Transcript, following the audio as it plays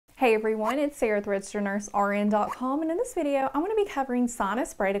Hey everyone, it's Sarah with RegisteredNurseRN.com, and in this video I'm going to be covering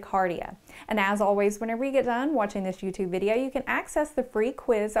sinus bradycardia. And as always, whenever you get done watching this YouTube video, you can access the free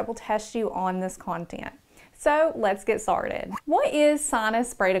quiz that will test you on this content. So let's get started. What is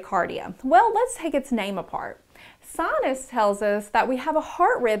sinus bradycardia? Well, let's take its name apart. Sinus tells us that we have a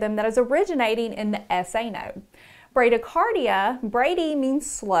heart rhythm that is originating in the SA node. Bradycardia, brady means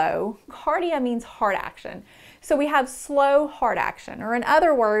slow, cardia means heart action. So we have slow heart action, or in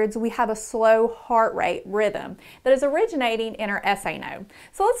other words, we have a slow heart rate rhythm that is originating in our SA node.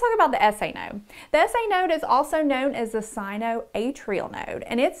 So let's talk about the SA node. The SA node is also known as the sinoatrial node,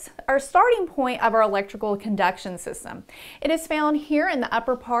 and it's our starting point of our electrical conduction system. It is found here in the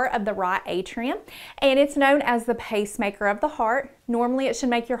upper part of the right atrium, and it's known as the pacemaker of the heart. Normally it should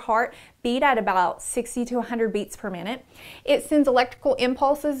make your heart beat at about 60 to 100 beats per minute. It sends electrical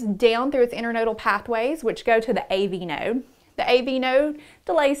impulses down through its internodal pathways, which go to the AV node. The AV node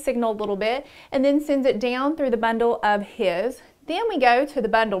delays signal a little bit and then sends it down through the bundle of His. Then we go to the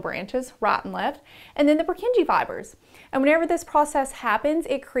bundle branches, right and left, and then the Purkinje fibers. And whenever this process happens,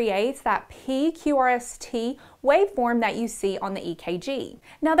 it creates that PQRST waveform that you see on the EKG.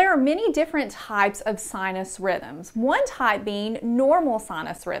 Now, there are many different types of sinus rhythms, one type being normal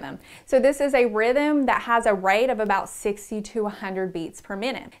sinus rhythm. So this is a rhythm that has a rate of about 60 to 100 beats per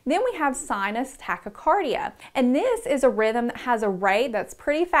minute. Then we have sinus tachycardia, and this is a rhythm that has a rate that's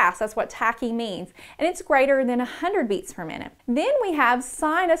pretty fast. That's what tachy means, and it's greater than 100 beats per minute. Then we have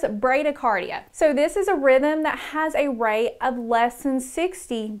sinus bradycardia. So this is a rhythm that has a rate of less than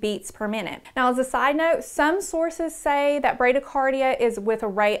 60 beats per minute. Now, as a side note, some sources say that bradycardia is with a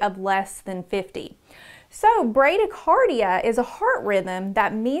rate of less than 50. So bradycardia is a heart rhythm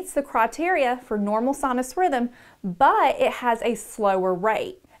that meets the criteria for normal sinus rhythm, but it has a slower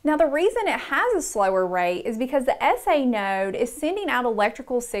rate. Now, the reason it has a slower rate is because the SA node is sending out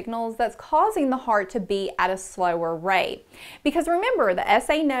electrical signals that's causing the heart to beat at a slower rate. Because remember, the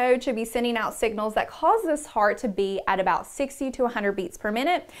SA node should be sending out signals that cause this heart to beat at about 60 to 100 beats per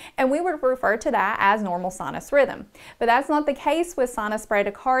minute, and we would refer to that as normal sinus rhythm. But that's not the case with sinus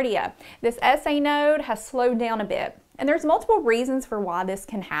bradycardia. This SA node has slowed down a bit. And there's multiple reasons for why this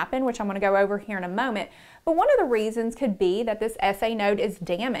can happen, which I'm going to go over here in a moment. But one of the reasons could be that this SA node is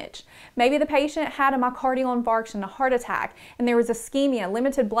damaged. Maybe the patient had a myocardial infarction, a heart attack, and there was ischemia,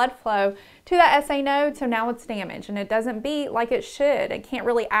 limited blood flow to that SA node, so now it's damaged and it doesn't beat like it should. It can't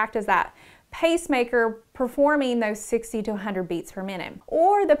really act as that pacemaker performing those 60 to 100 beats per minute.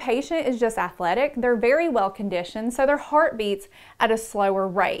 Or the patient is just athletic, they're very well conditioned, so their heart beats at a slower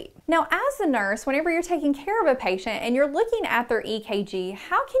rate. Now, as a nurse, whenever you're taking care of a patient and you're looking at their EKG,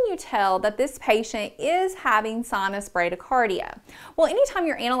 how can you tell that this patient is having sinus bradycardia? Well, anytime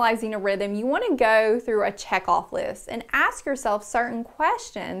you're analyzing a rhythm, you want to go through a checkoff list and ask yourself certain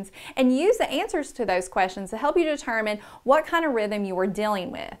questions and use the answers to those questions to help you determine what kind of rhythm you are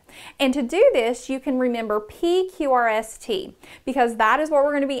dealing with. And to do this, you can remember PQRST, because that is what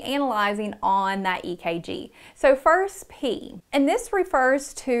we're going to be analyzing on that EKG. So first, P, and this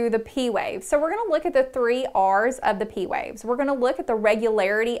refers to the P wave. So we're going to look at the 3 R's of the P waves. We're going to look at the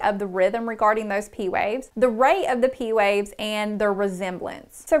regularity of the rhythm regarding those P waves, the rate of the P waves, and their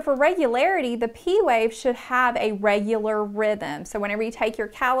resemblance. So for regularity, the P wave should have a regular rhythm. So whenever you take your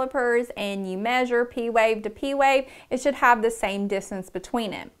calipers and you measure P wave to P wave, it should have the same distance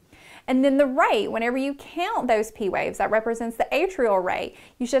between it. And then the rate, whenever you count those P waves, that represents the atrial rate.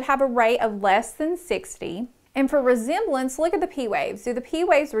 You should have a rate of less than 60. And for resemblance, look at the P waves. Do the P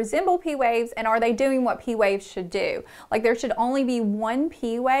waves resemble P waves, and are they doing what P waves should do? Like, there should only be one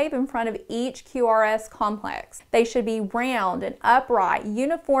P wave in front of each QRS complex. They should be round and upright,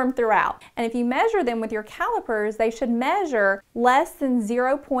 uniform throughout. And if you measure them with your calipers, they should measure less than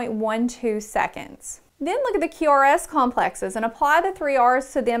 0.12 seconds. Then look at the QRS complexes and apply the 3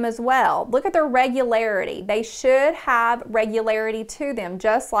 R's to them as well. Look at their regularity. They should have regularity to them,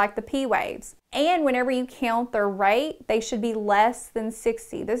 just like the P waves. And whenever you count their rate, they should be less than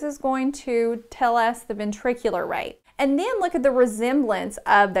 60. This is going to tell us the ventricular rate. And then look at the resemblance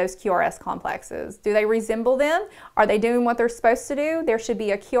of those QRS complexes. Do they resemble them? Are they doing what they're supposed to do? There should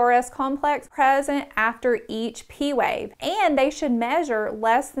be a QRS complex present after each P wave, and they should measure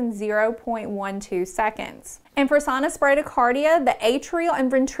less than 0.12 seconds. And for sinus bradycardia, the atrial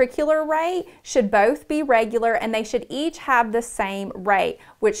and ventricular rate should both be regular, and they should each have the same rate,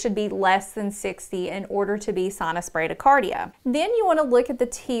 which should be less than 60 in order to be sinus bradycardia. Then you want to look at the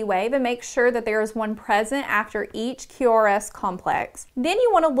T wave and make sure that there is one present after each QRS complex. Then you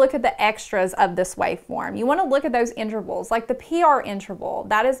want to look at the extras of this waveform. You want to look at those intervals, like the PR interval.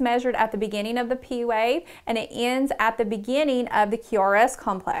 That is measured at the beginning of the P wave, and it ends at the beginning of the QRS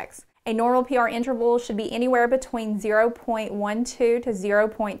complex. A normal PR interval should be anywhere between 0.12 to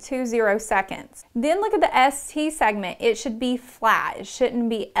 0.20 seconds. Then look at the ST segment. It should be flat. It shouldn't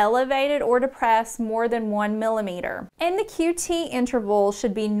be elevated or depressed more than 1 millimeter. And the QT interval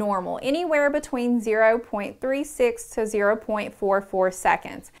should be normal, anywhere between 0.36 to 0.44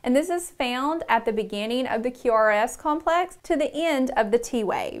 seconds. And this is found at the beginning of the QRS complex to the end of the T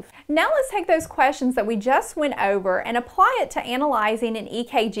wave. Now let's take those questions that we just went over and apply it to analyzing an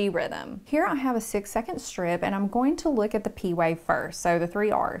EKG rhythm. Here I have a 6-second strip, and I'm going to look at the P wave first, so the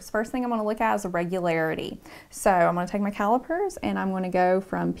 3 R's. First thing I'm going to look at is the regularity. So I'm going to take my calipers and I'm going to go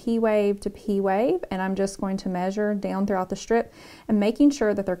from P wave to P wave, and I'm just going to measure down throughout the strip and making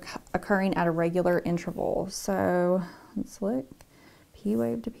sure that they're occurring at a regular interval. So let's look, P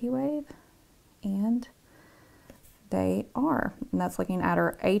wave to P wave, and they are. And that's looking at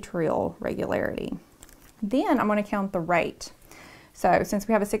our atrial regularity. Then I'm going to count the rate. So since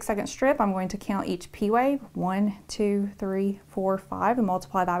we have a 6-second strip, I'm going to count each P wave, 1, 2, 3, 4, 5, and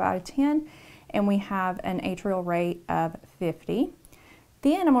multiply that by 10, and we have an atrial rate of 50.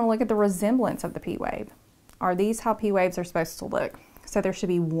 Then I'm going to look at the resemblance of the P wave. Are these how P waves are supposed to look? So there should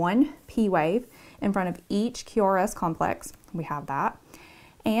be one P wave in front of each QRS complex. We have that.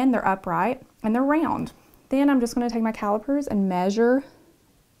 And they're upright and they're round. Then I'm just going to take my calipers and measure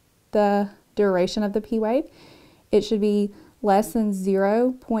the duration of the P wave. It should be less than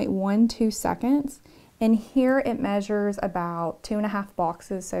 0.12 seconds, and here it measures about 2.5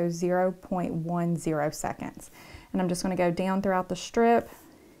 boxes, so 0.10 seconds. And I'm just going to go down throughout the strip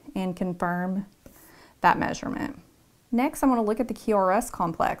and confirm that measurement. Next, I want to look at the QRS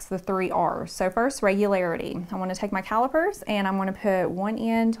complex, the 3 R's. So first, regularity. I want to take my calipers and I'm going to put one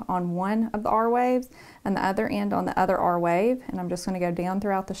end on one of the R waves and the other end on the other R wave, and I'm just going to go down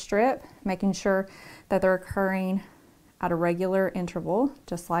throughout the strip, making sure that they're occurring at a regular interval,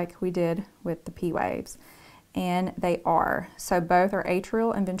 just like we did with the P waves. And they are. So both our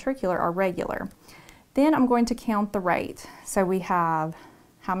atrial and ventricular are regular. Then I'm going to count the rate. So we have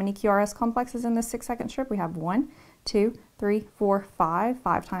how many QRS complexes in this 6-second strip? We have 1, 2, 3, 4, 5.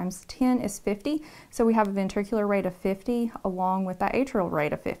 5 times 10 is 50. So we have a ventricular rate of 50 along with that atrial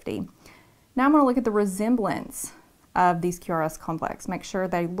rate of 50. Now I'm going to look at the resemblance of these QRS complexes. Make sure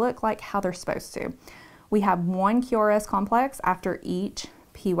they look like how they're supposed to. We have one QRS complex after each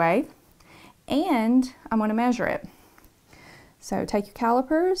P wave, and I'm going to measure it. So take your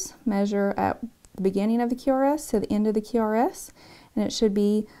calipers, measure at the beginning of the QRS to the end of the QRS, and it should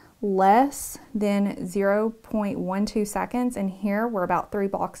be less than 0.12 seconds, and here we're about 3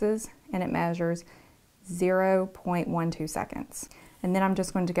 boxes and it measures 0.12 seconds. And then I'm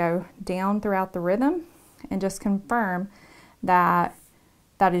just going to go down throughout the rhythm and just confirm that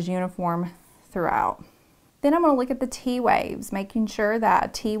that is uniform throughout. Then I'm going to look at the T waves, making sure that a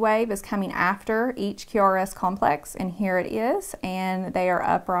T wave is coming after each QRS complex, and here it is, and they are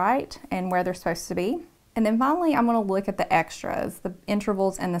upright and where they're supposed to be. And then finally, I'm going to look at the extras, the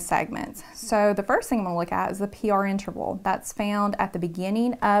intervals and the segments. So the first thing I'm going to look at is the PR interval. That's found at the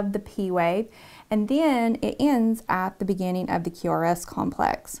beginning of the P wave, and then it ends at the beginning of the QRS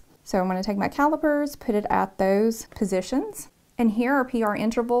complex. So I'm going to take my calipers, put it at those positions. And here our PR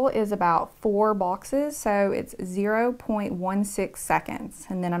interval is about 4 boxes, so it's 0.16 seconds.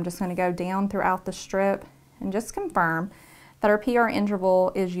 And then I'm just going to go down throughout the strip and just confirm that our PR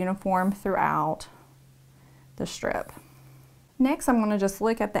interval is uniform throughout the strip. Next, I'm going to just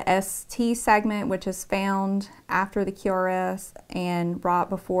look at the ST segment, which is found after the QRS and right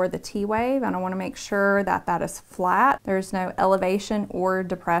before the T wave, and I want to make sure that that is flat. There's no elevation or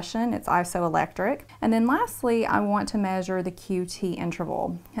depression. It's isoelectric. And then lastly, I want to measure the QT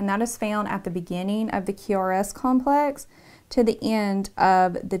interval, and that is found at the beginning of the QRS complex to the end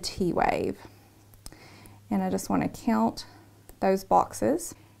of the T wave. And I just want to count those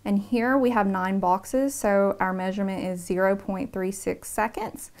boxes. And here we have 9 boxes, so our measurement is 0.36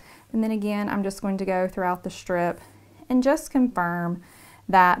 seconds. And then again, I'm just going to go throughout the strip and just confirm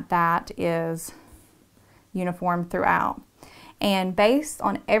that that is uniform throughout. And based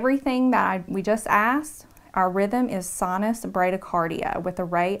on everything that we just asked, our rhythm is sinus bradycardia with a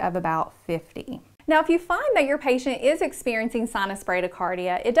rate of about 50. Now, if you find that your patient is experiencing sinus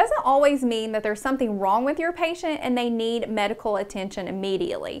bradycardia, it doesn't always mean that there's something wrong with your patient and they need medical attention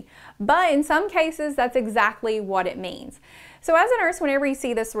immediately. But in some cases, that's exactly what it means. So as a nurse, whenever you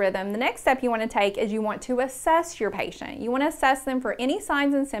see this rhythm, the next step you want to take is you want to assess your patient. You want to assess them for any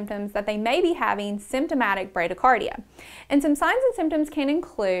signs and symptoms that they may be having symptomatic bradycardia. And some signs and symptoms can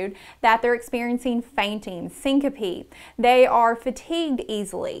include that they're experiencing fainting, syncope, they are fatigued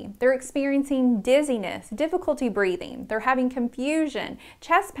easily, they're experiencing dizziness, difficulty breathing, they're having confusion,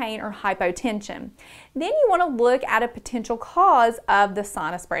 chest pain, or hypotension. Then you want to look at a potential cause of the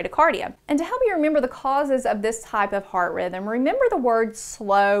sinus bradycardia. And to help you remember the causes of this type of heart rhythm, remember the word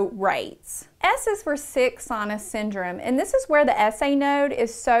slow rates. S is for sick sinus syndrome, and this is where the SA node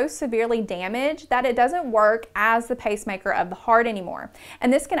is so severely damaged that it doesn't work as the pacemaker of the heart anymore.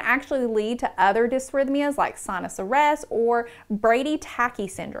 And this can actually lead to other dysrhythmias like sinus arrest or Brady-Tachy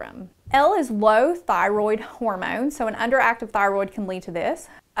syndrome. L is low thyroid hormone, so an underactive thyroid can lead to this.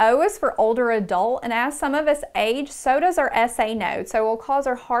 O is for older adult, and as some of us age, so does our SA node, so it will cause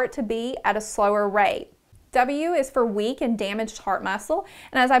our heart to beat at a slower rate. W is for weak and damaged heart muscle,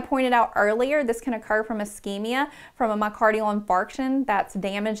 and as I pointed out earlier, this can occur from ischemia, from a myocardial infarction that's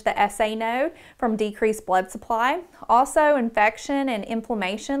damaged the SA node, from decreased blood supply, also infection and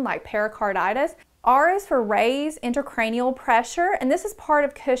inflammation like pericarditis. R is for raised intracranial pressure, and this is part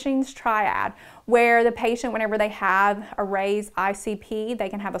of Cushing's triad, where the patient, whenever they have a raised ICP, they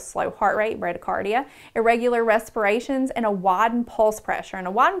can have a slow heart rate, bradycardia, irregular respirations, and a widened pulse pressure. And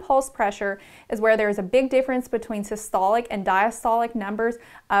a widened pulse pressure is where there is a big difference between systolic and diastolic numbers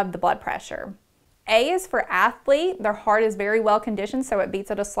of the blood pressure. A is for athlete. Their heart is very well conditioned, so it beats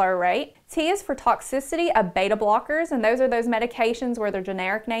at a slower rate. T is for toxicity of beta blockers, and those are those medications where their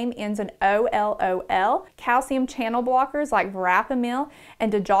generic name ends in OLOL. Calcium channel blockers like verapamil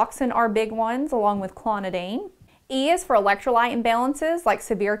and digoxin are big ones, along with clonidine. E is for electrolyte imbalances like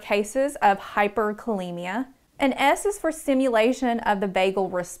severe cases of hyperkalemia. And S is for stimulation of the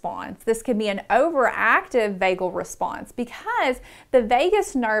vagal response. This could be an overactive vagal response because the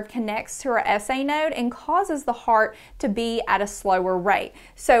vagus nerve connects to our SA node and causes the heart to be at a slower rate.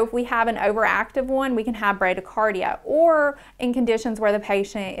 So if we have an overactive one, we can have bradycardia, or in conditions where the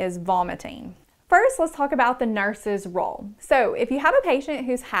patient is vomiting. First, let's talk about the nurse's role. So if you have a patient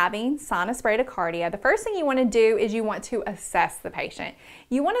who's having sinus bradycardia, the first thing you want to do is you want to assess the patient.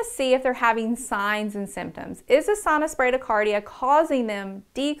 You want to see if they're having signs and symptoms. Is the sinus bradycardia causing them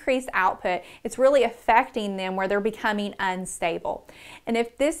decreased output? It's really affecting them where they're becoming unstable. And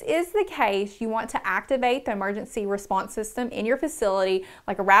if this is the case, you want to activate the emergency response system in your facility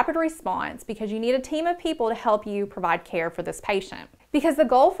like a rapid response, because you need a team of people to help you provide care for this patient. Because the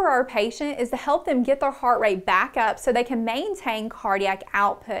goal for our patient is to help them get their heart rate back up so they can maintain cardiac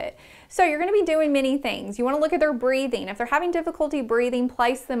output. So you're going to be doing many things. You want to look at their breathing. If they're having difficulty breathing,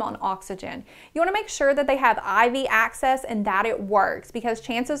 place them on oxygen. You want to make sure that they have IV access and that it works, because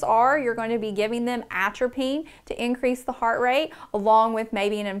chances are you're going to be giving them atropine to increase the heart rate, along with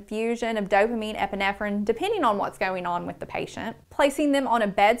maybe an infusion of dopamine, epinephrine, depending on what's going on with the patient. Placing them on a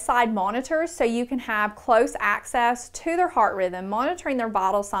bedside monitor so you can have close access to their heart rhythm, monitoring their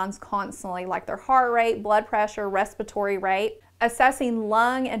vital signs constantly, like their heart rate, blood pressure, respiratory rate. Assessing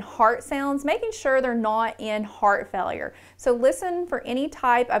lung and heart sounds, making sure they're not in heart failure. So listen for any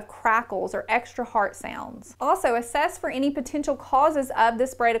type of crackles or extra heart sounds. Also, assess for any potential causes of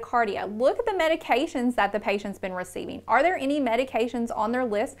this bradycardia. Look at the medications that the patient's been receiving. Are there any medications on their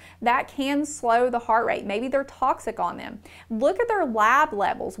list that can slow the heart rate? Maybe they're toxic on them. Look at their lab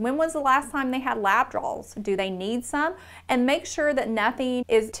levels. When was the last time they had lab draws? Do they need some? And make sure that nothing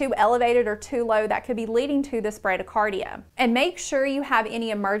is too elevated or too low that could be leading to this bradycardia. And make sure you have any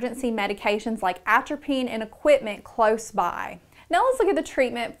emergency medications like atropine and equipment close by. Now let's look at the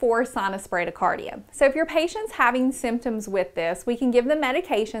treatment for sinus bradycardia. So if your patient's having symptoms with this, we can give them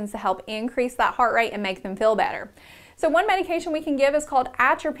medications to help increase that heart rate and make them feel better. So one medication we can give is called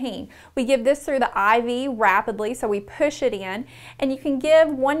atropine. We give this through the IV rapidly, so we push it in, and you can give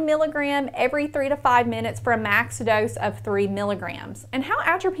 1 milligram every 3 to 5 minutes for a max dose of 3 milligrams. And how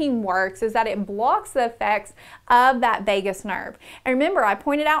atropine works is that it blocks the effects of that vagus nerve. And remember, I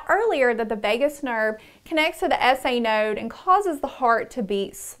pointed out earlier that the vagus nerve connects to the SA node and causes the heart to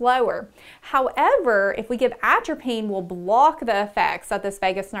beat slower. However, if we give atropine, we'll block the effects that this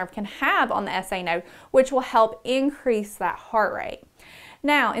vagus nerve can have on the SA node, which will help increase that heart rate.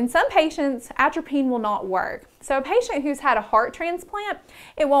 Now, in some patients, atropine will not work. So a patient who's had a heart transplant,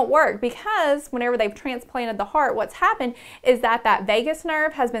 it won't work because whenever they've transplanted the heart, what's happened is that that vagus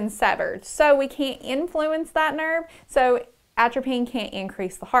nerve has been severed. So we can't influence that nerve, so atropine can't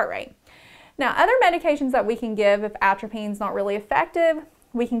increase the heart rate. Now, other medications that we can give if atropine is not really effective,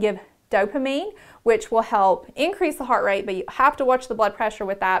 we can give dopamine, which will help increase the heart rate, but you have to watch the blood pressure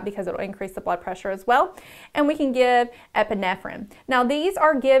with that because it will increase the blood pressure as well. And we can give epinephrine. Now, these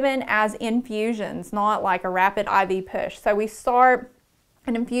are given as infusions, not like a rapid IV push. So we start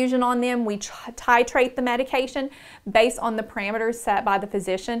an infusion on them. We titrate the medication based on the parameters set by the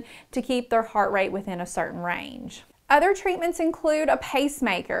physician to keep their heart rate within a certain range. Other treatments include a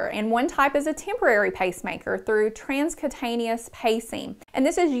pacemaker, and one type is a temporary pacemaker through transcutaneous pacing. And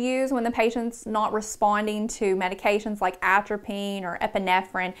this is used when the patient's not responding to medications like atropine or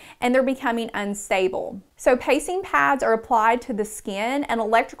epinephrine and they're becoming unstable. So pacing pads are applied to the skin and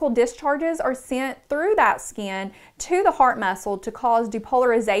electrical discharges are sent through that skin to the heart muscle to cause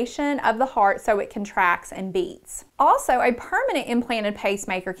depolarization of the heart so it contracts and beats. Also, a permanent implanted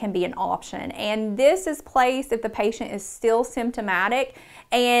pacemaker can be an option, and this is placed if the patient is still symptomatic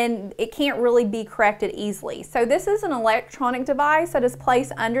and it can't really be corrected easily. So this is an electronic device that is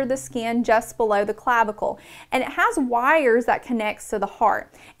placed under the skin just below the clavicle, and it has wires that connects to the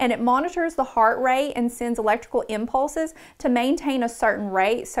heart, and it monitors the heart rate and sends electrical impulses to maintain a certain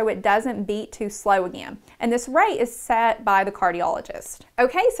rate so it doesn't beat too slow again. And this rate is set by the cardiologist.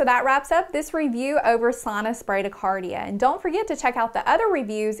 Okay, so that wraps up this review over sinus bradycardia, and don't forget to check out the other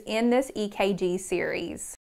reviews in this EKG series.